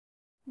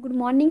Good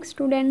morning,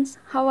 students.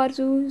 How are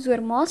you? You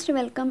are most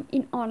welcome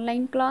in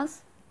online class.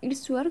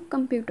 It's your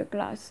computer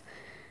class.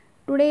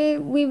 Today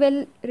we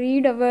will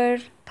read our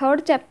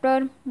third chapter,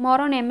 More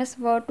on MS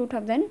Word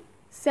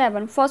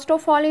 2007. First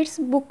of all, it's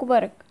book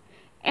work.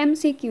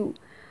 MCQ.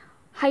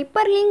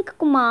 Hyperlink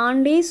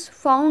command is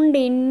found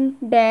in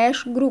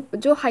dash group.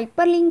 जो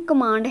hyperlink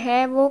command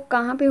है वो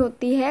कहाँ पे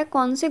होती है,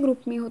 कौन से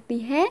group में होती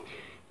है?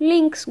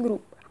 Links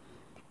group.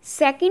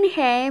 सेकंड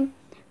है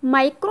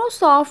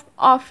Microsoft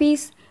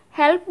office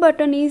help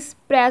button is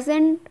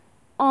present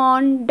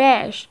on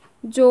dash.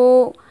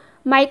 जो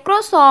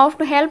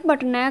माइक्रोसॉफ्ट हेल्प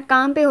बटन है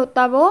कहाँ पे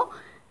होता वो?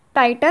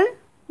 टाइटल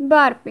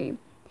बार पे.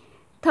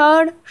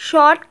 थर्ड,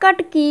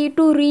 शॉर्टकट की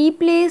to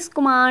replace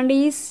command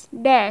is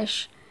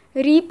dash.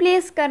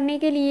 Replace करने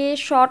के लिए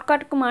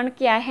शॉर्टकट कमांड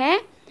क्या है?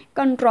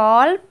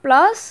 Control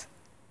plus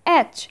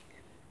H.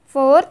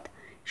 Fourth,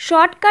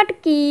 shortcut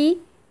की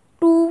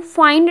टू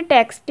फाइंड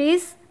टेक्स्ट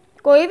इज.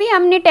 कोई भी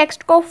हमने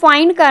टेक्स्ट को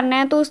फाइंड करना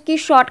है तो उसकी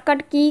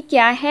शॉर्टकट की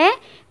क्या है?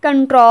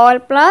 Control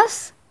plus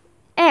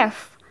F.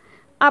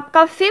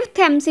 आपका फिफ्थ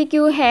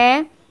एमसीक्यू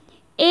है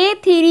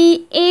A3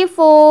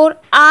 A4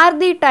 are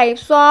the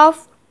types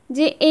of.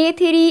 J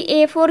A3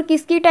 A4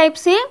 किसकी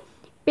टाइप्स हैं?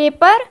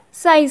 पेपर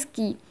साइज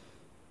की.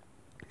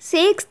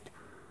 Sixth,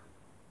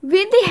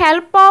 with the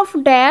help of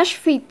dash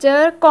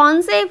feature.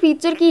 कौन से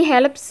फीचर की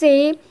हेल्प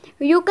से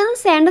you can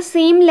send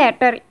same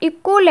letter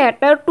इक्को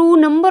letter to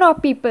number of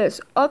peoples.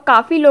 और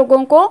काफ़ी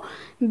लोगों को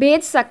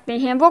भेज सकते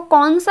हैं. वो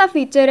कौन सा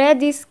फीचर है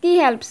जिसकी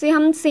हेल्प से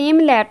हम सेम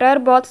लेटर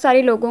बहुत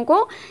सारे लोगों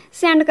को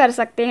सेंड कर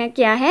सकते हैं?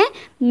 क्या है?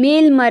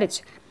 Mail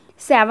merge.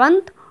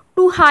 Seventh,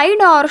 to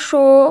hide और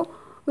show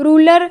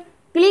ruler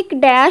click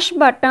dash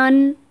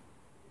button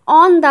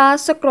on the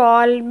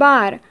scroll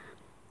बार.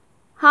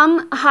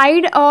 हम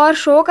हाइड और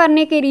शो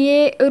करने के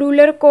लिए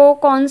रूलर को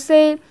कौन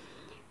से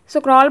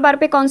स्क्रॉल बार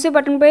पे, कौन से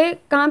बटन पे,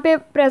 कहाँ पे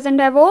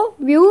प्रेजेंट है वो?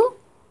 View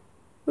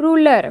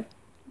ruler.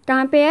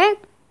 कहाँ पे है?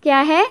 क्या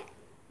है?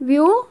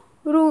 View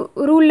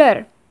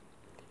ruler.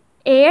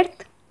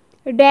 Eighth,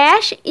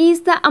 dash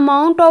is the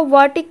amount of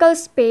vertical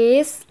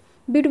space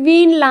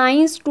between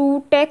lines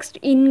to text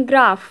in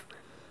graph.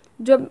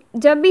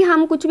 जब भी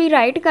हम कुछ भी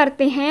राइट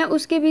करते हैं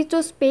उसके बीच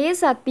जो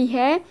स्पेस आती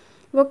है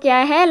वो क्या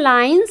है?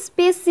 Line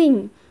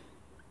spacing.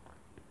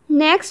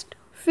 Next,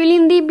 fill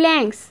in the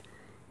blanks.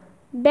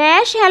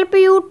 Dash help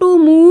you to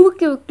move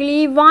quickly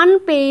one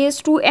page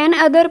to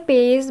another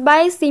page by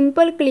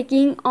simple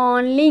clicking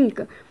on link.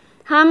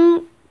 हम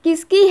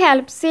किसकी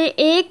हेल्प से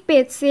एक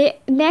पेज से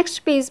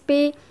नेक्स्ट पेज पे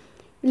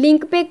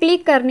लिंक पे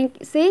क्लिक करने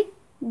से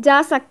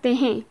जा सकते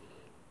हैं?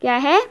 क्या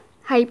है?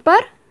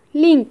 Hyper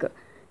link.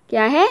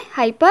 क्या है?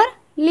 Hyper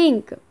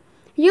link.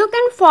 You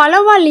can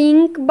follow a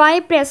link by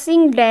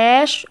pressing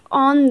dash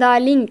on the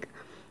link.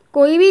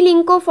 कोई भी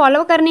लिंक को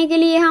फॉलो करने के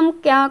लिए हम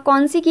क्या,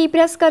 कौन सी की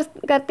प्रेस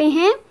करते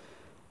हैं?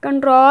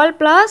 कंट्रोल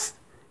प्लस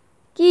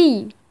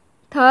की.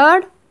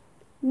 Third,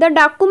 the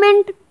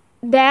document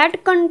that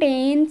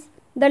contains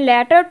the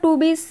letter to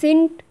be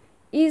sent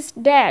is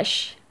dash.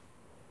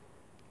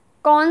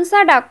 कौन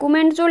सा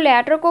डॉक्यूमेंट जो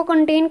लेटर को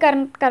कंटेन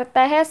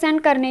करता है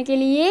सेंड करने के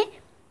लिए?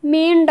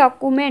 Main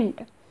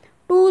document.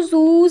 To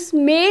use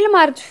mail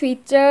merge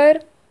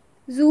feature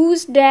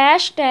use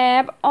dash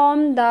tab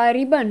on the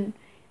ribbon.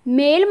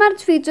 Mail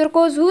merge feature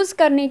को यूज़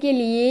करने के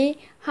लिए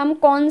हम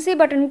कौन से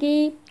बटन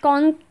की,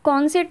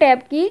 कौन से टैब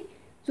की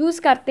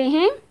यूज़ करते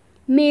हैं?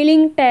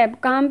 Mailing tab.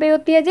 कहाँ पे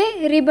होती है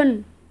जे? Ribbon.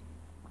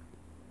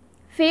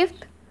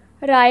 Fifth,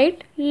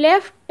 right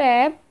left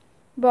tab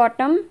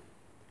bottom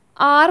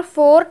are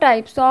four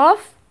types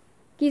of.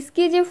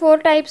 किसकी जो फोर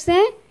टाइप्स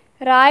हैं?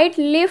 Right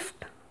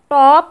left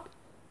top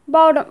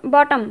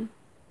bottom.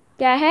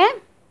 क्या है?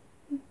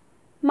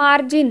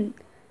 मार्जिन.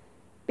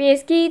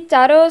 पेज की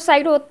चारों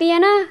साइड होती है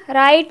ना,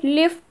 राइट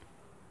लेफ्ट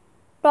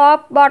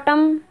टॉप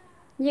बॉटम.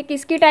 ये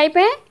किसकी टाइप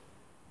है?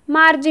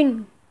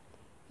 Margin.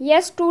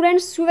 Yes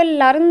students, you will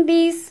learn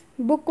this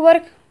book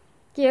work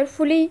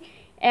carefully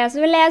as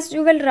well as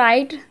you will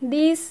write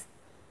these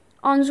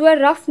on your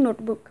rough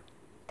notebook.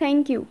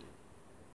 Thank you.